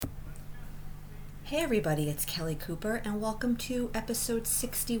Hey everybody, it's Kelly Cooper and welcome to episode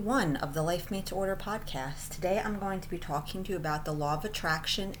 61 of the Life Made to Order podcast. Today I'm going to be talking to you about the law of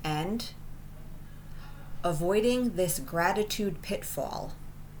attraction and avoiding this gratitude pitfall.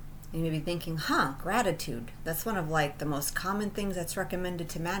 And you may be thinking, gratitude. That's one of the most common things that's recommended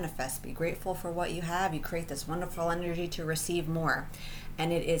to manifest. Be grateful for what you have. You create this wonderful energy to receive more.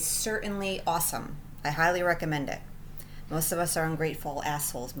 And it is certainly awesome. I highly recommend it. Most of us are ungrateful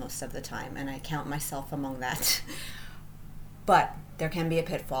assholes most of the time, and I count myself among that. But there can be a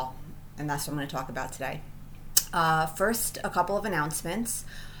pitfall, and that's what I'm going to talk about today. First, a couple of announcements.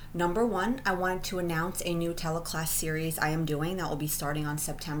 Number one, I wanted to announce a new teleclass series I am doing that will be starting on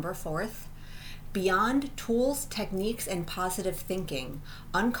September 4th. Beyond Tools, Techniques, and Positive Thinking,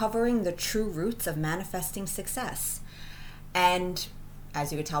 Uncovering the True Roots of Manifesting Success. And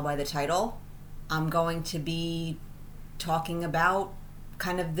as you could tell by the title, I'm going to be talking about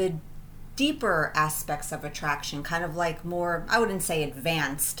kind of the deeper aspects of attraction, kind of like more, I wouldn't say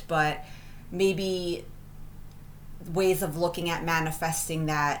advanced, but maybe ways of looking at manifesting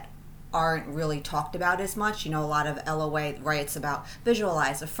that aren't really talked about as much. You know, a lot of LOA writes about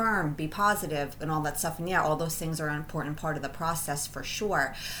visualize, affirm, be positive, and all that stuff. And yeah, all those things are an important part of the process for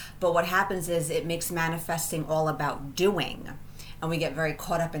sure. But what happens is it makes manifesting all about doing. And we get very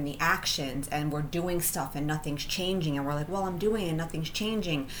caught up in the actions and we're doing stuff and nothing's changing. And we're like, well, I'm doing it and nothing's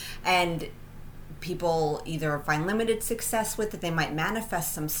changing. And people either find limited success with it. They might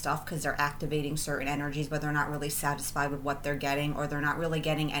manifest some stuff because they're activating certain energies, but they're not really satisfied with what they're getting, or they're not really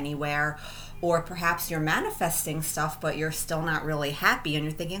getting anywhere. Or perhaps you're manifesting stuff, but you're still not really happy. And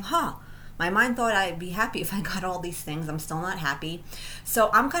you're thinking, my mind thought I'd be happy if I got all these things. I'm still not happy. So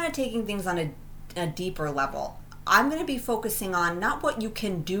I'm kind of taking things on a deeper level. I'm going to be focusing on not what you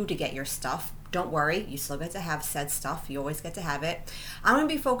can do to get your stuff. Don't worry, you still get to have said stuff. You always get to have it. I'm going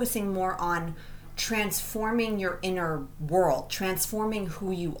to be focusing more on transforming your inner world, transforming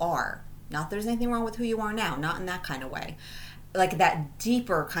who you are. Not that there's anything wrong with who you are now, not in that kind of way. Like that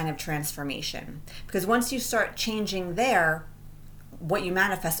deeper kind of transformation. Because once you start changing there, what you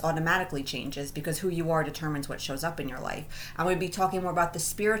manifest automatically changes, because who you are determines what shows up in your life. I'm going to be talking more about the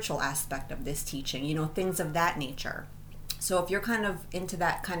spiritual aspect of this teaching, things of that nature. So if you're kind of into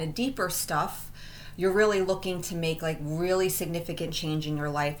that kind of deeper stuff, you're really looking to make really significant change in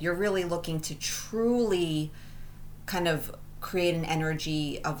your life. You're really looking to truly kind of create an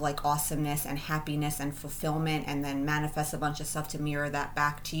energy of awesomeness and happiness and fulfillment, and then manifest a bunch of stuff to mirror that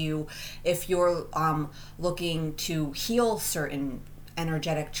back to you. If you're looking to heal certain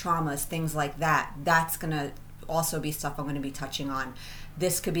energetic traumas, things like that, that's going to also be stuff I'm going to be touching on.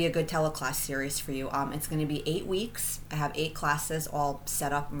 This could be a good teleclass series for you. It's going to be 8 weeks. I have 8 classes all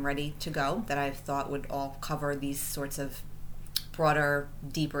set up and ready to go that I thought would all cover these sorts of broader,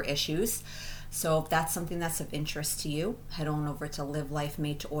 deeper issues. So if that's something that's of interest to you, head on over to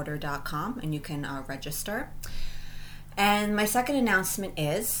livelifemadetoorder.com and you can register. And my second announcement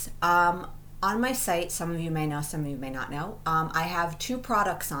is, on my site, some of you may know, some of you may not know, I have 2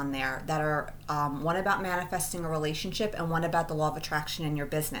 products on there that are one about manifesting a relationship and one about the law of attraction in your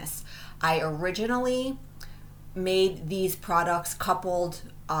business. I originally made these products coupled,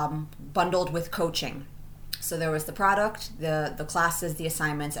 bundled with coaching. So there was the product, the classes, the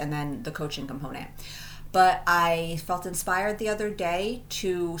assignments, and then the coaching component. But I felt inspired the other day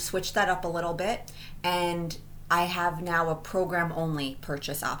to switch that up a little bit, and I have now a program-only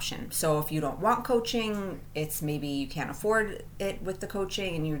purchase option. So if you don't want coaching, it's maybe you can't afford it with the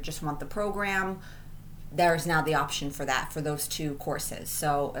coaching and you just want the program, there's now the option for that, for those 2 courses.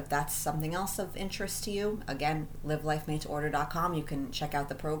 So if that's something else of interest to you, again, livelifemadetoorder.com, you can check out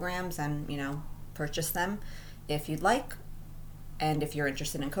the programs and, purchase them if you'd like. And if you're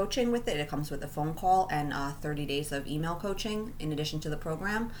interested in coaching with it, it comes with a phone call and 30 days of email coaching in addition to the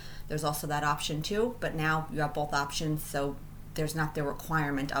program. There's also that option too, but now you have both options, so there's not the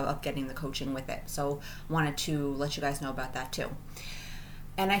requirement of getting the coaching with it. So wanted to let you guys know about that too.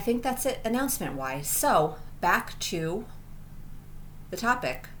 And I think that's it announcement-wise. So back to the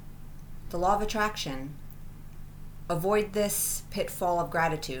topic, the law of attraction. Avoid this pitfall of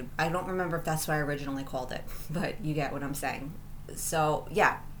gratitude. I don't remember if that's what I originally called it, but you get what I'm saying. So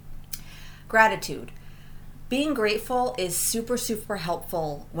yeah, gratitude. Being grateful is super, super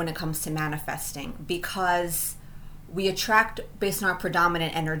helpful when it comes to manifesting, because we attract based on our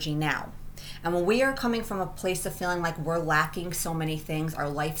predominant energy now. And when we are coming from a place of feeling like we're lacking so many things, our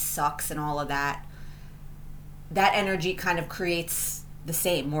life sucks and all of that, that energy kind of creates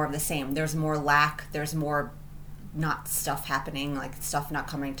more of the same. There's more lack, there's more not stuff happening, like stuff not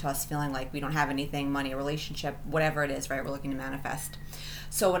coming to us, feeling like we don't have anything, money, relationship, whatever it is, right? We're looking to manifest.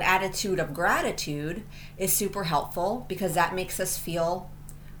 So an attitude of gratitude is super helpful because that makes us feel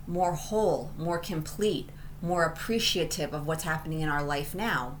more whole, more complete, more appreciative of what's happening in our life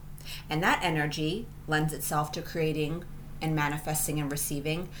now. And that energy lends itself to creating and manifesting and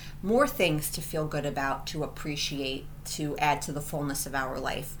receiving more things to feel good about, to appreciate, to add to the fullness of our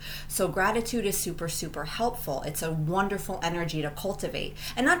life. So gratitude is super, super helpful. It's a wonderful energy to cultivate,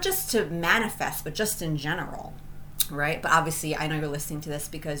 and not just to manifest, but just in general, right? But obviously, I know you're listening to this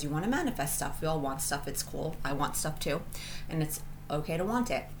because you want to manifest stuff. We all want stuff. It's cool. I want stuff too, and it's okay to want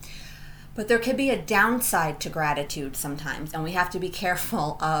it. But there could be a downside to gratitude sometimes, and we have to be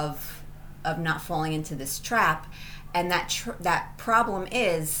careful of not falling into this trap. And that problem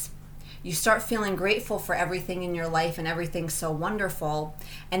is you start feeling grateful for everything in your life and everything's so wonderful,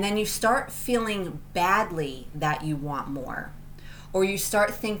 and then you start feeling badly that you want more. Or you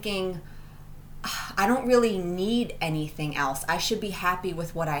start thinking, I don't really need anything else. I should be happy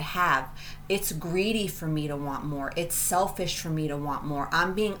with what I have. It's greedy for me to want more. It's selfish for me to want more.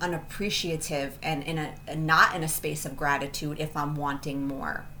 I'm being unappreciative and not in a space of gratitude if I'm wanting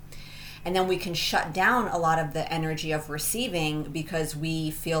more. And then we can shut down a lot of the energy of receiving because we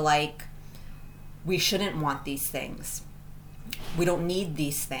feel like we shouldn't want these things. We don't need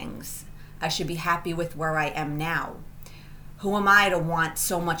these things. I should be happy with where I am now. Who am I to want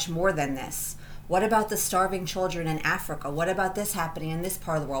so much more than this? What about the starving children in Africa? What about this happening in this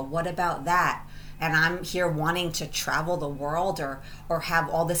part of the world? What about that? And I'm here wanting to travel the world or have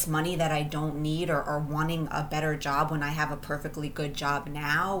all this money that I don't need or wanting a better job when I have a perfectly good job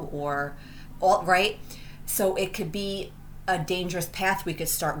now right? So it could be a dangerous path we could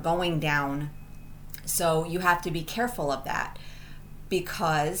start going down. So you have to be careful of that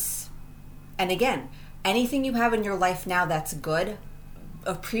because, and again, anything you have in your life now that's good,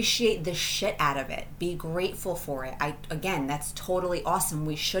 appreciate the shit out of it. Be grateful for it. Again, that's totally awesome.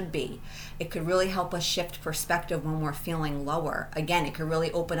 We should be. It could really help us shift perspective when we're feeling lower. Again, it could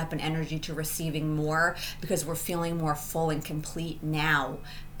really open up an energy to receiving more because we're feeling more full and complete now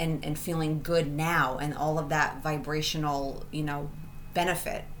and feeling good now and all of that vibrational,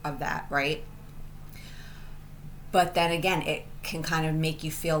 benefit of that, right? But then again, it can kind of make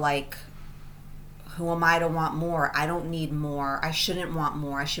you feel like, who am I to want more? I don't need more. I shouldn't want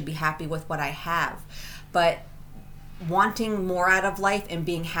more. I should be happy with what I have. But wanting more out of life and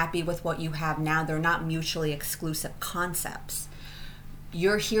being happy with what you have now, they're not mutually exclusive concepts.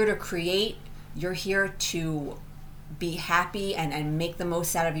 You're here to create. You're here to be happy and make the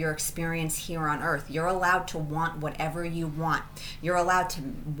most out of your experience here on earth. You're allowed to want whatever you want. You're allowed to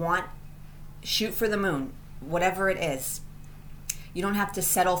shoot for the moon, whatever it is. You don't have to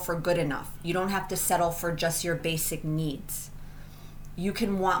settle for good enough. You don't have to settle for just your basic needs. You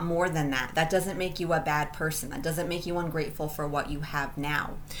can want more than that. That doesn't make you a bad person. That doesn't make you ungrateful for what you have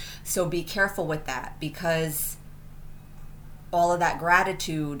now. So be careful with that because all of that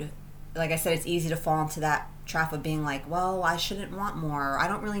gratitude, like I said, it's easy to fall into that trap of being like, well, I shouldn't want more. I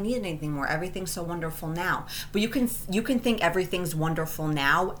don't really need anything more. Everything's so wonderful now. But you can think everything's wonderful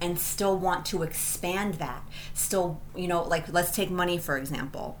now and still want to expand that. Still, like let's take money for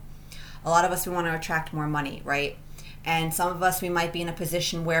example. A lot of us, we want to attract more money, right? And some of us, we might be in a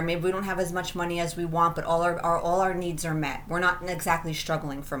position where maybe we don't have as much money as we want, but all our needs are met. We're not exactly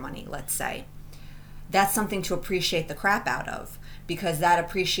struggling for money, let's say. That's something to appreciate the crap out of. Because that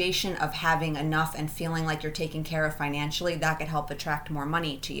appreciation of having enough and feeling like you're taken care of financially, that could help attract more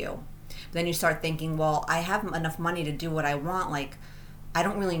money to you. Then you start thinking, well, I have enough money to do what I want. Like, I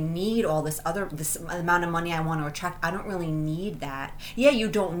don't really need all this amount of money I want to attract. I don't really need that. Yeah, you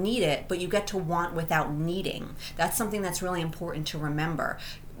don't need it, but you get to want without needing. That's something that's really important to remember.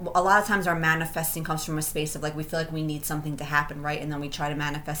 A lot of times our manifesting comes from a space of like we feel like we need something to happen, right? And then we try to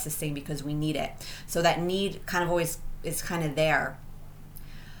manifest this thing because we need it. So that need kind of always is kind of there.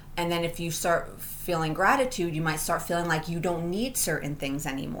 And then if you start feeling gratitude, you might start feeling like you don't need certain things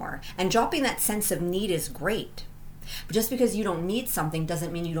anymore. And dropping that sense of need is great. But just because you don't need something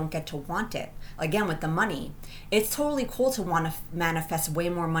doesn't mean you don't get to want it. Again, with the money, it's totally cool to want to manifest way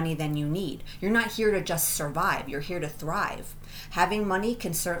more money than you need. You're not here to just survive. You're here to thrive. Having money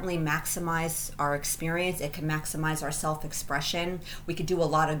can certainly maximize our experience. It can maximize our self-expression. We could do a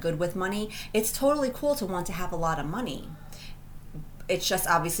lot of good with money. It's totally cool to want to have a lot of money. It's just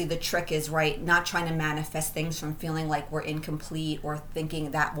obviously the trick is, right, not trying to manifest things from feeling like we're incomplete or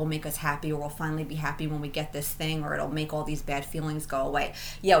thinking that will make us happy or we'll finally be happy when we get this thing or it'll make all these bad feelings go away.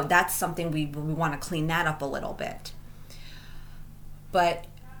 That's something we want to clean that up a little bit. But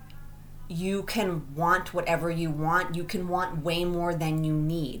you can want whatever you want. You can want way more than you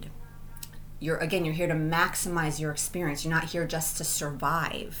need. You're here to maximize your experience. You're not here just to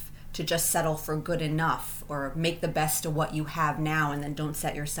survive, to just settle for good enough or make the best of what you have now and then don't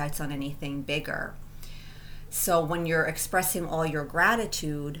set your sights on anything bigger. So when you're expressing all your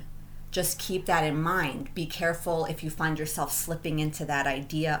gratitude, just keep that in mind. Be careful if you find yourself slipping into that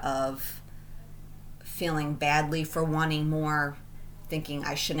idea of feeling badly for wanting more, thinking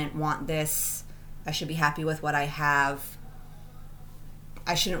I shouldn't want this, I should be happy with what I have,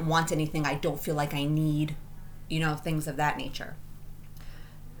 I shouldn't want anything I don't feel like I need, things of that nature.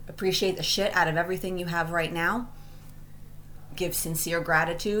 Appreciate the shit out of everything you have right now. Give sincere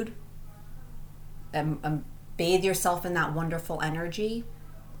gratitude. Bathe yourself in that wonderful energy.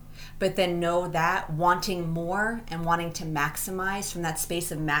 But then know that wanting more and wanting to maximize from that space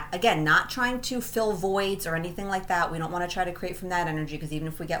of, again, not trying to fill voids or anything like that. We don't want to try to create from that energy, because even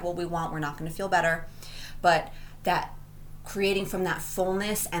if we get what we want, we're not going to feel better. But that creating from that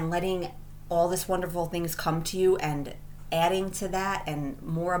fullness and letting all this wonderful things come to you and adding to that and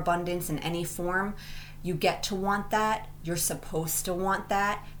more abundance in any form, you get to want that, you're supposed to want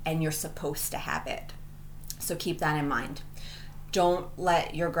that, and you're supposed to have it. So keep that in mind. Don't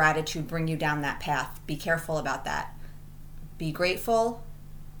let your gratitude bring you down that path. Be careful about that. Be grateful,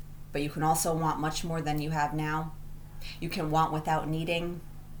 but you can also want much more than you have now. You can want without needing.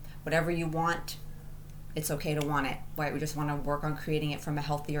 Whatever you want, it's okay to want it, right? We just want to work on creating it from a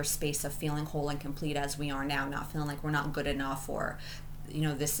healthier space of feeling whole and complete as we are now, not feeling like we're not good enough or,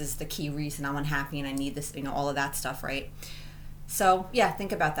 this is the key reason I'm unhappy and I need this, all of that stuff, right? So, yeah,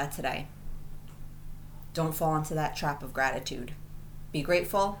 think about that today. Don't fall into that trap of gratitude. Be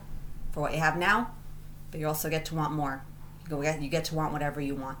grateful for what you have now, but you also get to want more. You get to want whatever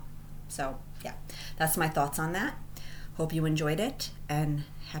you want. So, yeah, that's my thoughts on that. Hope you enjoyed it, and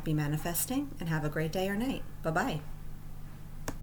happy manifesting, and have a great day or night. Bye-bye.